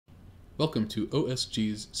Welcome to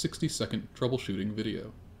OSG's 60-second troubleshooting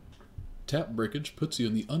video. Tap breakage puts you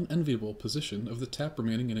in the unenviable position of the tap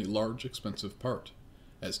remaining in a large, expensive part.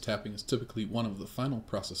 As tapping is typically one of the final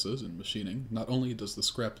processes in machining, not only does the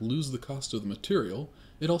scrap lose the cost of the material,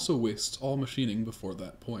 it also wastes all machining before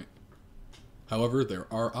that point. However, there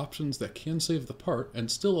are options that can save the part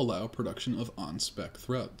and still allow production of on-spec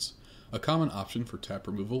threads. A common option for tap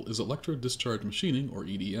removal is electrodischarge machining, or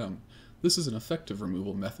EDM. This is an effective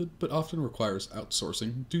removal method, but often requires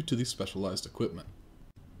outsourcing due to the specialized equipment.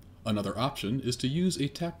 Another option is to use a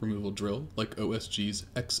tap removal drill like OSG's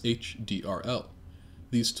XHDRL.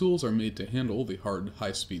 These tools are made to handle the hard,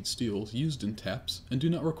 high-speed steels used in taps and do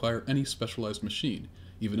not require any specialized machine.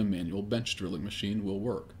 Even a manual bench drilling machine will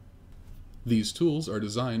work. These tools are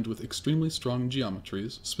designed with extremely strong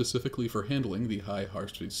geometries specifically for handling the high,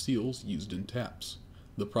 hard-speed steels used in taps.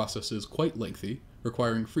 The process is quite lengthy,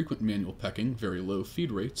 requiring frequent manual pecking, very low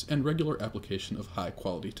feed rates, and regular application of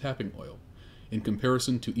high-quality tapping oil. In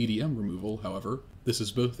comparison to EDM removal, however, this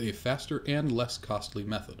is both a faster and less costly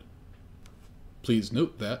method. Please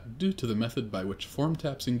note that, due to the method by which form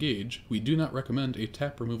taps engage, we do not recommend a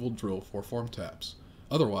tap removal drill for form taps.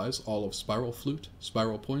 Otherwise, all of spiral flute,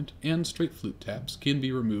 spiral point, and straight flute taps can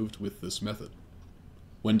be removed with this method.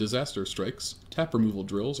 When disaster strikes, tap removal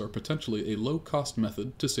drills are potentially a low-cost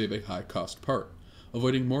method to save a high-cost part,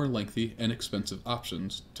 avoiding more lengthy and expensive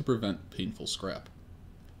options to prevent painful scrap.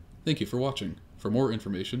 Thank you for watching. For more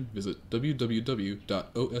information, visit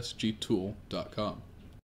www.osgtool.com.